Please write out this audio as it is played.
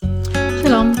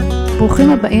ברוכים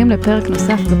הבאים לפרק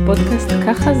נוסף בפודקאסט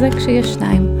ככה זה כשיש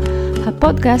שניים,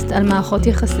 הפודקאסט על מערכות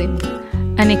יחסים.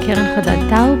 אני קרן חדד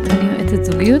טאוב, אני יועצת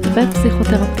זוגיות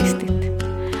ופסיכותרפיסטית.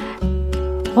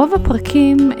 רוב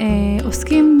הפרקים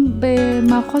עוסקים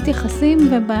במערכות יחסים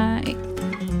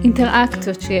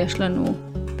ובאינטראקציות שיש לנו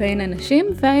בין אנשים,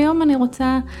 והיום אני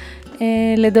רוצה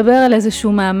לדבר על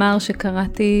איזשהו מאמר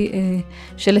שקראתי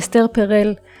של אסתר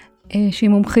פרל, שהיא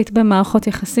מומחית במערכות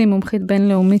יחסים, מומחית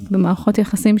בינלאומית במערכות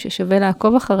יחסים ששווה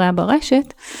לעקוב אחריה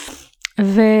ברשת,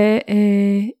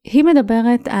 והיא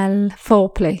מדברת על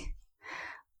foreplay.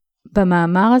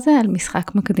 במאמר הזה על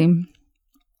משחק מקדים.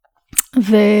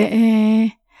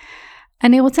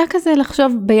 ואני רוצה כזה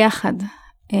לחשוב ביחד,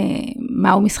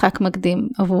 מהו משחק מקדים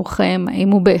עבורכם,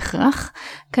 האם הוא בהכרח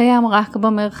קיים רק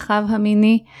במרחב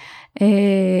המיני.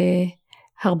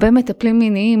 הרבה מטפלים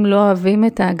מיניים לא אוהבים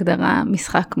את ההגדרה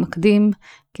משחק מקדים,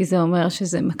 כי זה אומר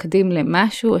שזה מקדים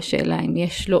למשהו, השאלה אם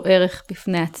יש לו ערך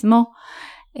בפני עצמו.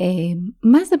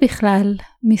 מה זה בכלל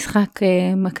משחק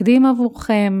מקדים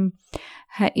עבורכם?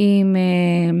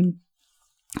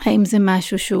 האם זה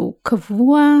משהו שהוא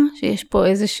קבוע, שיש פה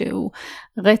איזשהו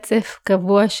רצף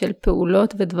קבוע של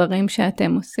פעולות ודברים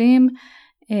שאתם עושים?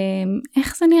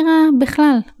 איך זה נראה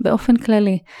בכלל, באופן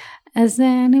כללי? אז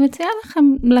אני מציעה לכם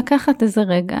לקחת איזה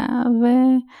רגע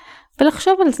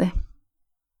ולחשוב על זה.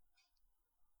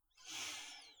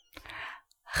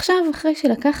 עכשיו, אחרי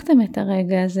שלקחתם את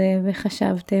הרגע הזה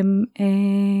וחשבתם,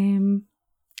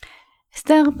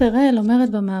 אסתר פרל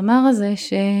אומרת במאמר הזה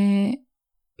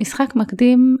שמשחק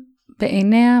מקדים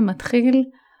בעיניה מתחיל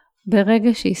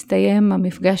ברגע שהסתיים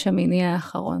המפגש המיני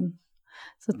האחרון.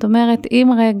 זאת אומרת,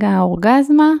 עם רגע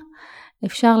האורגזמה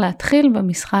אפשר להתחיל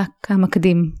במשחק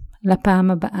המקדים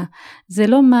לפעם הבאה. זה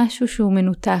לא משהו שהוא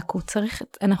מנותק,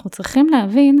 אנחנו צריכים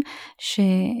להבין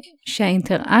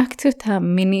שהאינטראקציות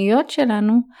המיניות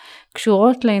שלנו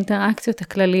קשורות לאינטראקציות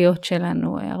הכלליות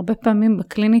שלנו. הרבה פעמים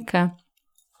בקליניקה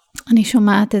אני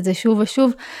שומעת את זה שוב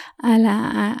ושוב, על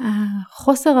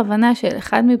החוסר הבנה של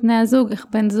אחד מבני הזוג, איך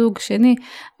בן זוג שני,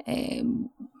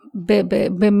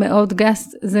 במאוד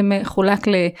גס זה מחולק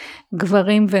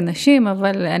לגברים ונשים,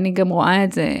 אבל אני גם רואה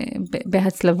את זה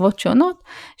בהצלבות שונות,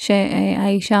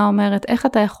 שהאישה אומרת, איך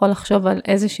אתה יכול לחשוב על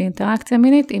איזושהי אינטראקציה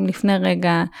מינית, אם לפני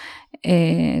רגע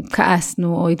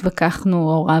כעסנו או התווכחנו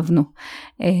או רבנו.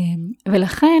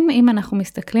 ולכן אם אנחנו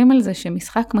מסתכלים על זה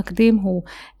שמשחק מקדים הוא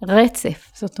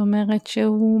רצף, זאת אומרת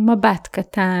שהוא מבט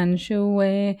קטן, שהוא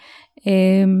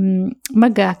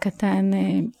מגע קטן,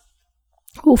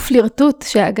 הוא פלירטוט,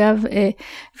 שאגב,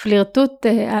 פלירטוט,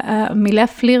 המילה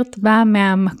פלירט באה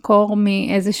מהמקור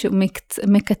מאיזשהו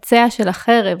מקצה של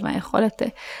החרב, היכולת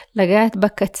לגעת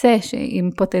בקצה, עם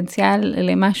פוטנציאל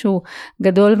למשהו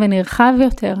גדול ונרחב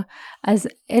יותר. אז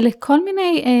אלה כל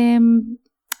מיני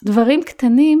דברים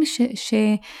קטנים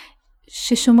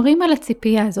ששומרים על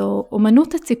הציפייה, זו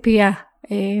אומנות הציפייה,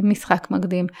 משחק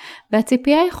מקדים,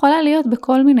 והציפייה יכולה להיות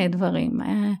בכל מיני דברים.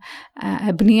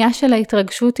 הבנייה של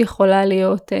ההתרגשות יכולה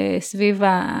להיות סביב,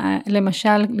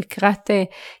 למשל לקראת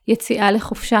יציאה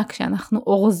לחופשה, כשאנחנו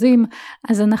אורזים,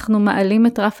 אז אנחנו מעלים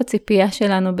את רף הציפייה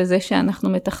שלנו בזה שאנחנו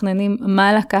מתכננים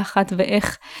מה לקחת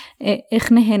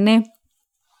ואיך נהנה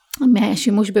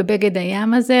מהשימוש בבגד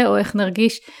הים הזה, או איך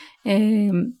נרגיש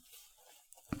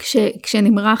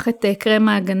כשנמרח את קרם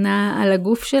ההגנה על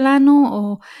הגוף שלנו,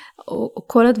 או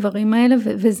כל הדברים האלה,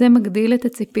 וזה מגדיל את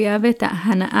הציפייה ואת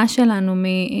ההנאה שלנו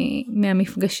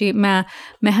מהמפגשים,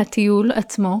 מהטיול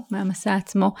עצמו, מהמסע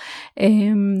עצמו.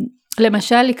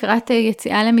 למשל, לקראת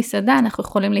יציאה למסעדה, אנחנו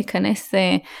יכולים להיכנס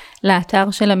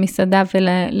לאתר של המסעדה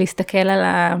ולהסתכל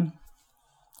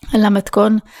על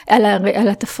המתכון, על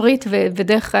התפריט,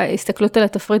 ודרך ההסתכלות על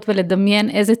התפריט ולדמיין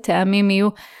איזה טעמים יהיו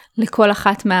לכל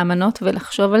אחת מהמנות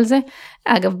ולחשוב על זה.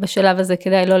 אגב, בשלב הזה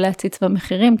כדאי לא להציץ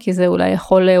במחירים, כי זה אולי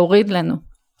יכול להוריד לנו.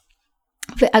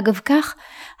 ואגב כך,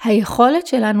 היכולת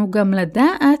שלנו גם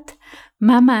לדעת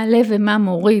מה מעלה ומה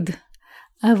מוריד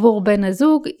עבור בן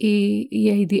הזוג,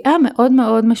 היא ידיעה מאוד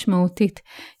מאוד משמעותית.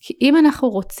 כי אם אנחנו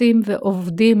רוצים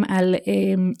ועובדים על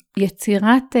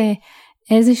יצירת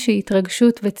איזושהי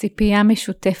התרגשות וציפייה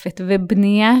משותפת,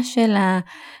 ובנייה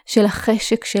של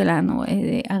החשק שלנו.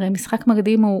 הרי משחק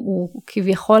מקדים הוא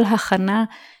כביכול הכנה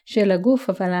של הגוף,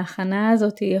 אבל ההכנה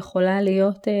הזאת היא יכולה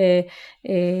להיות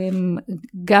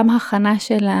גם הכנה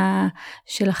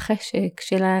של החשק,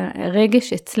 של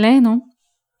הרגש אצלנו.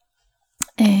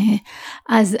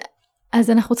 אז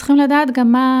אנחנו צריכים לדעת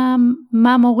גם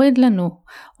מה מוריד לנו,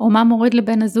 או מה מוריד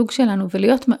לבן הזוג שלנו,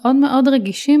 ולהיות מאוד מאוד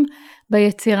רגישים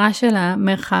ביצירה של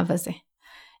המרחב הזה.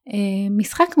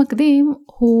 משחק מקדים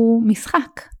הוא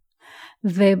משחק,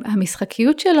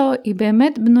 והמשחקיות שלו היא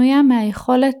באמת בנויה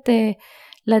מהיכולת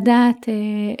לדעת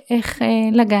איך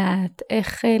לגעת,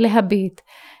 איך להביט,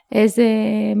 איזה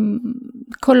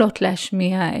קולות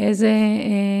להשמיע,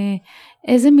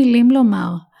 איזה מילים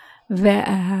לומר.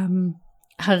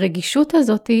 והרגישות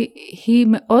הזאת היא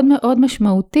מאוד מאוד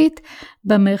משמעותית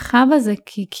במרחב הזה,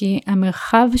 כי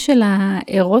המרחב של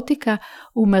האירוטיקה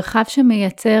הוא מרחב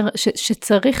שמייצר,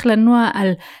 שצריך לנוע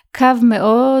על קו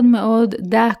מאוד מאוד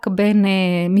דק בין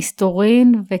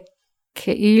מסתורין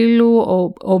וכאילו,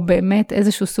 או באמת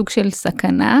איזשהו סוג של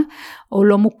סכנה, או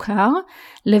לא מוכר,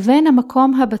 לבין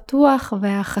המקום הבטוח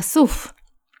והחשוף.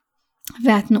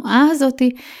 והתנועה הזאת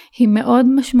היא מאוד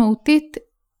משמעותית,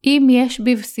 אם יש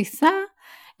בבסיסה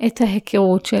את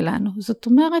ההיכרות שלנו. זאת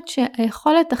אומרת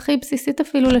שהיכולת הכי בסיסית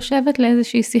אפילו לשבת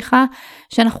לאיזושהי שיחה,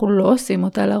 שאנחנו לא עושים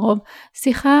אותה לרוב,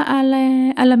 שיחה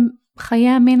על חיי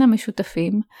המין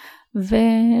המשותפים,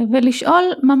 ולשאול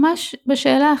ממש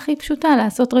בשאלה הכי פשוטה,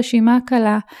 לעשות רשימה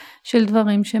קלה של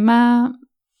דברים, שמה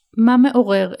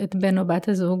מעורר את בן או בת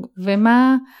הזוג,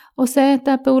 ומה עושה את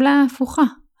הפעולה ההפוכה.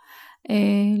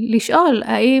 לשאול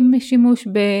האם שימוש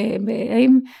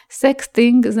האם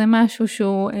סקסטינג זה משהו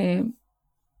שהוא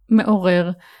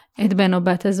מעורר את בן או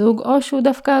בת הזוג, או שהוא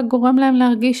דווקא גורם להם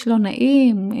להרגיש לא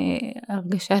נעים,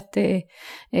 הרגשת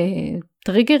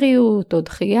טריגריות או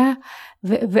דחייה,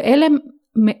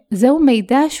 זהו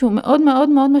מידע שהוא מאוד מאוד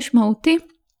מאוד משמעותי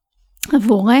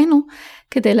עבורנו,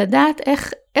 כדי לדעת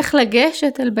איך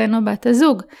לגשת אל בן או בת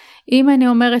הזוג. אם אני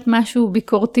אומרת משהו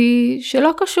ביקורתי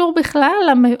שלא קשור בכלל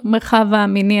למרחב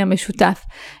המיני המשותף,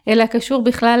 אלא קשור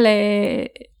בכלל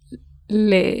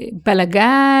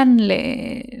לבלגן,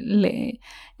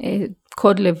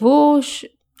 לקוד לבוש,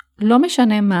 לא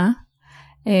משנה מה,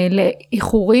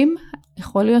 לאיחורים,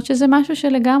 יכול להיות שזה משהו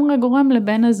שלגמרי גורם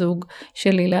לבן הזוג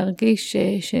שלי להרגיש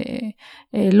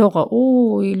שלא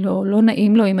ראוי, לא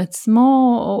נעים לו עם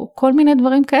עצמו, או כל מיני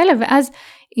דברים כאלה, ואז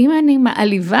אם אני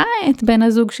מעליבה את בן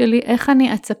הזוג שלי, איך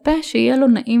אני אצפה שיהיה לו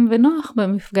נעים ונוח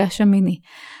במפגש המיני.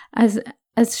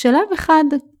 אז שלב אחד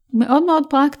מאוד מאוד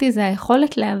פרקטי, זה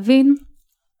היכולת להבין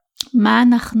מה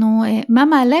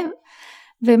מעלה,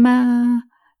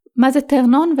 ומה זה turn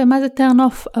on ומה זה turn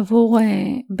off עבור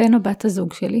בן או בת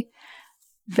הזוג שלי.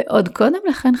 ועוד קודם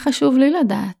לכן חשוב לי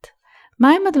לדעת, מה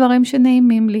הם הדברים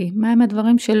שנעימים לי, מה הם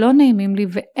הדברים שלא נעימים לי,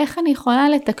 ואיך אני יכולה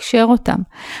לתקשר אותם.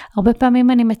 הרבה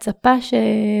פעמים אני מצפה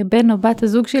שבן או בת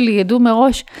הזוג שלי ידעו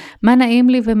מראש מה נעים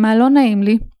לי ומה לא נעים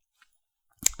לי,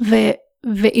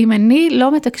 ואם אני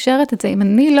לא מתקשרת את זה, אם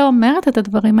אני לא אומרת את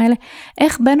הדברים האלה,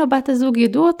 איך בן או בת הזוג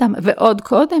ידעו אותם, ועוד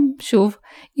קודם, שוב,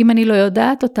 אם אני לא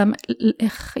יודעת אותם,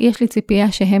 איך יש לי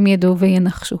ציפייה שהם ידעו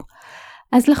וינחשו.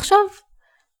 אז לחשוב,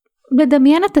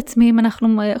 לדמיין את עצמי, אם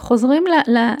אנחנו חוזרים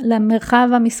למרחב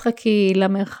המשחקי,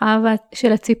 למרחב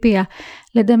של הציפייה,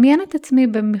 לדמיין את עצמי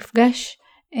במפגש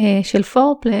של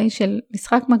פורפליי, של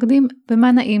משחק מקדים,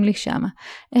 ומה נעים לי שמה.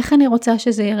 איך אני רוצה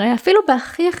שזה ייראה, אפילו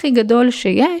בהכי הכי גדול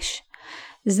שיש,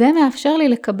 זה מאפשר לי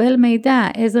לקבל מידע,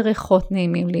 איזה ריחות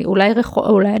נעימים לי, אולי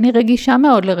אני רגישה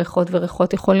מאוד לריחות,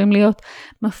 וריחות יכולים להיות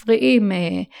מפריעים,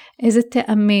 איזה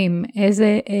טעמים,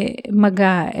 איזה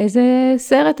מגע, איזה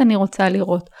סרט אני רוצה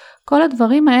לראות. כל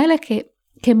הדברים האלה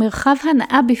כמרחב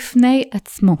הנאה בפני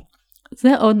עצמו.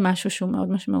 זה עוד משהו שהוא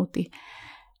מאוד משמעותי.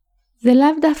 זה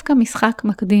לאו דווקא משחק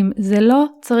מקדים, זה לא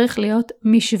צריך להיות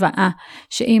משוואה,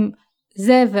 שאם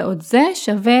זה ועוד זה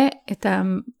שווה את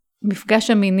המפגש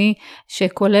המיני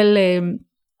שכולל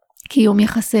קיום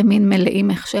יחסי מין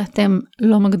מלאים, איך שאתם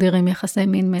לא מגדירים יחסי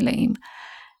מין מלאים.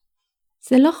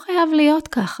 זה לא חייב להיות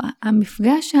ככה.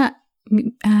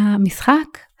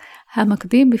 המשחק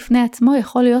המקדים בפני עצמו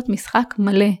יכול להיות משחק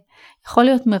מלא, יכול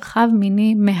להיות מרחב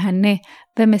מיני מהנה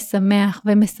ומשמח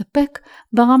ומספק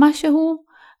ברמה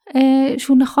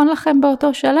שהוא נכון לכם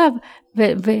באותו שלב,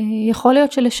 ויכול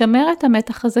להיות שלשמר את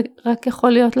המתח הזה רק יכול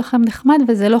להיות לכם נחמד,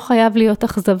 וזה לא חייב להיות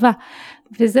אכזבה,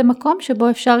 וזה מקום שבו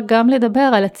אפשר גם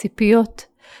לדבר על הציפיות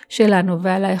שלנו,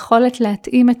 ועל היכולת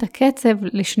להתאים את הקצב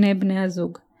לשני בני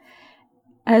הזוג.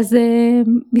 אז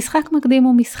משחק מקדים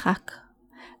הוא משחק,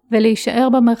 ולהישאר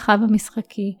במרחב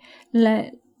המשחקי,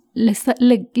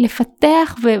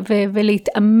 לפתח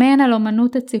ולהתאמן על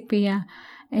אומנות הציפייה,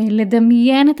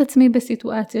 לדמיין את עצמי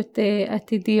בסיטואציות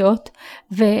עתידיות,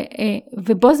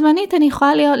 ובו זמנית אני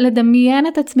יכולה לדמיין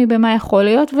את עצמי במה יכול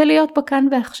להיות, ולהיות בכאן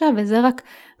ועכשיו, וזה רק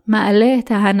מעלה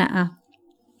את ההנאה.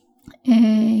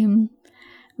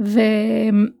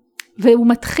 והוא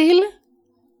מתחיל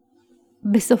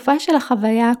בסופה של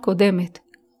החוויה הקודמת,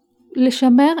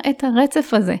 לשמר את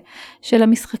הרצף הזה של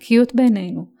המשחקיות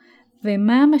בינינו,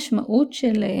 ומה המשמעות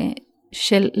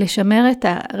של לשמר את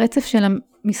הרצף של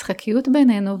המשחקיות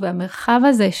בינינו, והמרחב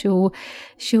הזה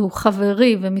שהוא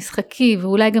חברי ומשחקי,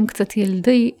 ואולי גם קצת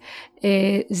ילדי,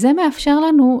 זה מאפשר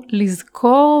לנו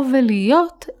לזכור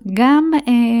ולהיות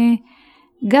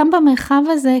גם במרחב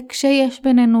הזה, כשיש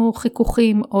בינינו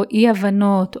חיכוכים או אי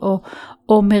הבנות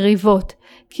או מריבות.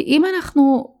 כי אם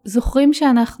אנחנו זוכרים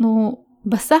שאנחנו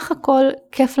בסך הכל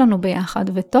כיף לנו ביחד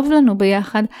וטוב לנו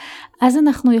ביחד, אז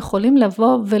אנחנו יכולים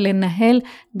לבוא ולנהל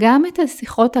גם את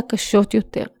השיחות הקשות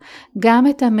יותר, גם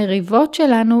את המריבות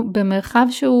שלנו במרחב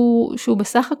שהוא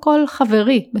בסך הכל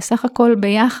חברי, בסך הכל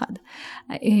ביחד.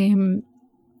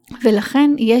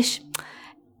 ולכן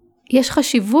יש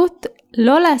חשיבות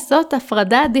לא לעשות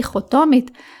הפרדה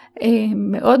דיכוטומית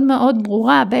מאוד מאוד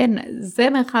ברורה בין זה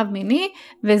מרחב מיני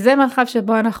וזה מרחב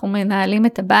שבו אנחנו מנהלים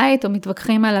את הבית או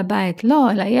מתווכחים על הבית.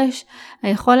 לא, אלא יש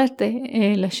היכולת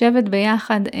לשבת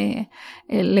ביחד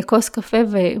לכוס קפה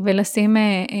ולשים,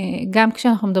 גם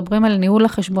כשאנחנו מדברים על ניהול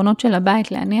החשבונות של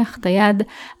הבית, להניח את היד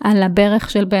על הברך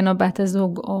של בן או בת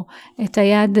הזוג, או את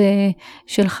היד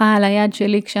שלך על היד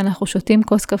שלי כשאנחנו שותים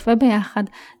כוס קפה ביחד.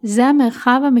 זה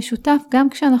המרחב המשותף גם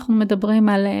כשאנחנו מדברים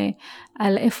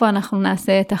על איפה אנחנו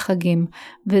נעשה את החגים.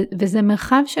 וזה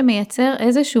מרחב שמייצר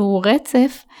איזשהו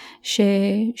רצף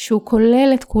שהוא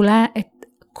כולל את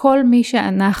כל מי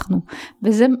שאנחנו.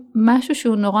 וזה משהו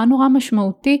שהוא נורא נורא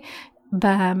משמעותי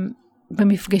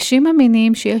במפגשים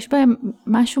המיניים, שיש בהם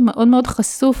משהו מאוד מאוד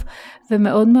חשוף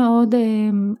ומאוד מאוד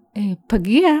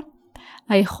פגיע,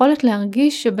 היכולת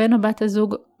להרגיש שבן או בת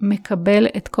הזוג מקבל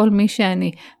את כל מי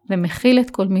שאני ומכיל את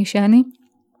כל מי שאני,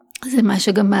 זה מה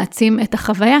שגם מעצים את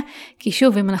החוויה. כי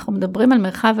שוב, אם אנחנו מדברים על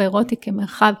מרחב האירוטי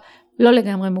כמרחב לא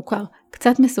לגמרי מוכר,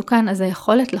 קצת מסוכן, אז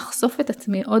היכולת לחשוף את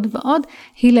עצמי עוד ועוד,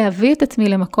 היא להביא את עצמי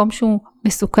למקום שהוא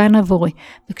מסוכן עבורי.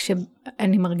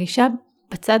 וכשאני מרגישה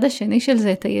בצד השני של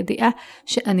זה את הידיעה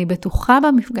שאני בטוחה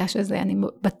במפגש הזה, אני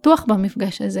בטוח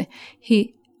במפגש הזה, היא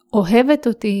אוהבת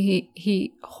אותי, היא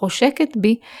חושקת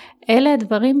בי, אלה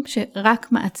הדברים שרק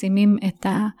מעצימים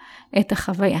את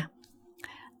החוויה.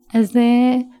 אז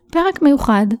פרק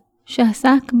מיוחד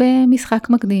שעסק במשחק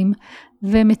מקדים,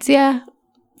 ומציע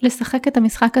לשחק את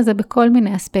המשחק הזה בכל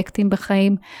מיני אספקטים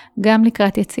בחיים, גם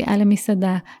לקראת יציאה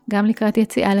למסעדה, גם לקראת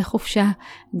יציאה לחופשה,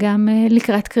 גם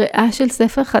לקראת קריאה של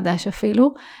ספר חדש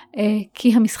אפילו,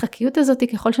 כי המשחקיות הזאת,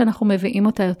 ככל שאנחנו מביאים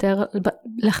אותה יותר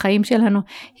לחיים שלנו,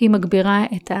 היא מגבירה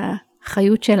את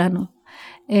החיות שלנו.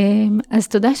 אז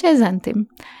תודה שהזנתם.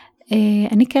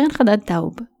 אני קרן חדד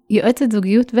טאוב, יועצת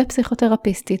זוגיות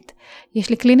ופסיכותרפיסטית. יש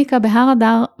לי קליניקה בהר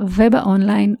אדר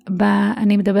ובאונליין,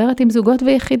 אני מדברת עם זוגות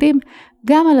ויחידים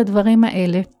גם על הדברים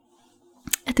האלה.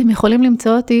 אתם יכולים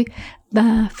למצוא אותי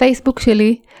בפייסבוק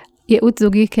שלי, ייעוץ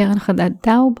זוגי קרן חדד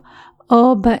טאוב,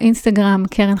 או באינסטגרם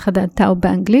קרן חדד טאוב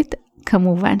באנגלית.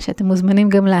 כמובן שאתם מוזמנים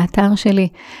גם לאתר שלי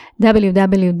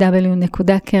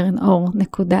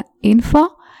www.karenaor.info.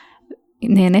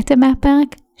 נהניתם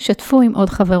מהפרק? שתפו עם עוד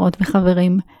חברות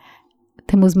וחברים.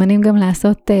 אתם מוזמנים גם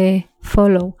לעשות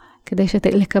follow, כדי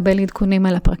לקבל עדכונים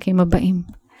על הפרקים הבאים.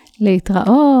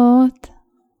 להתראות!